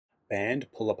Band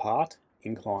pull apart,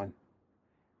 incline.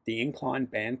 The incline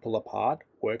band pull apart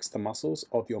works the muscles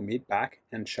of your mid-back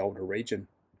and shoulder region.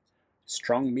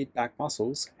 Strong mid-back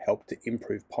muscles help to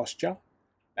improve posture,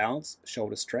 balance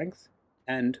shoulder strength,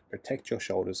 and protect your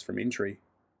shoulders from injury.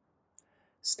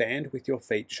 Stand with your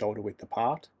feet shoulder width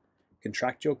apart,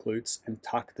 contract your glutes and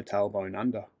tuck the tailbone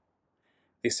under.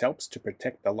 This helps to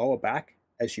protect the lower back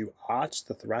as you arch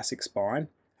the thoracic spine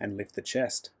and lift the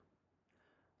chest.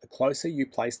 The closer you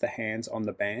place the hands on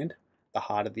the band, the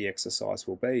harder the exercise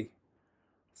will be.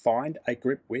 Find a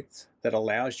grip width that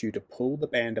allows you to pull the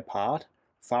band apart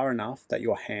far enough that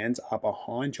your hands are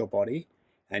behind your body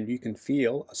and you can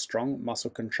feel a strong muscle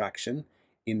contraction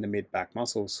in the mid-back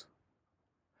muscles.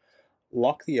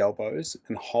 Lock the elbows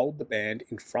and hold the band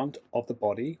in front of the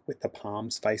body with the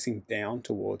palms facing down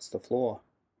towards the floor.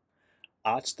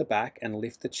 Arch the back and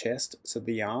lift the chest so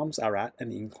the arms are at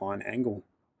an incline angle.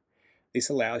 This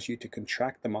allows you to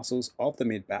contract the muscles of the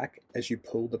mid-back as you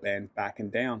pull the band back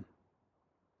and down.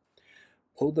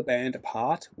 Pull the band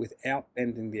apart without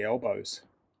bending the elbows.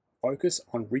 Focus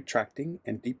on retracting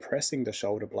and depressing the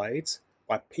shoulder blades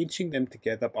by pinching them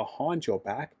together behind your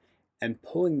back and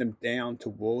pulling them down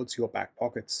towards your back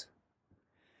pockets.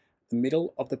 The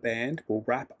middle of the band will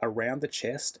wrap around the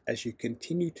chest as you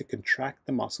continue to contract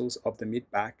the muscles of the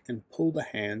mid-back and pull the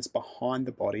hands behind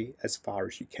the body as far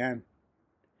as you can.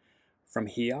 From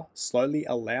here, slowly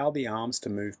allow the arms to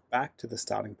move back to the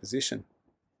starting position.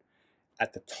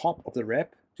 At the top of the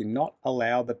rep, do not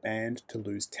allow the band to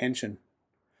lose tension.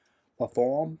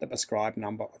 Perform the prescribed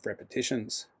number of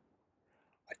repetitions.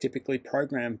 I typically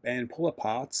program band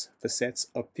pull-aparts for sets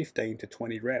of 15 to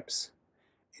 20 reps.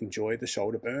 Enjoy the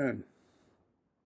shoulder burn.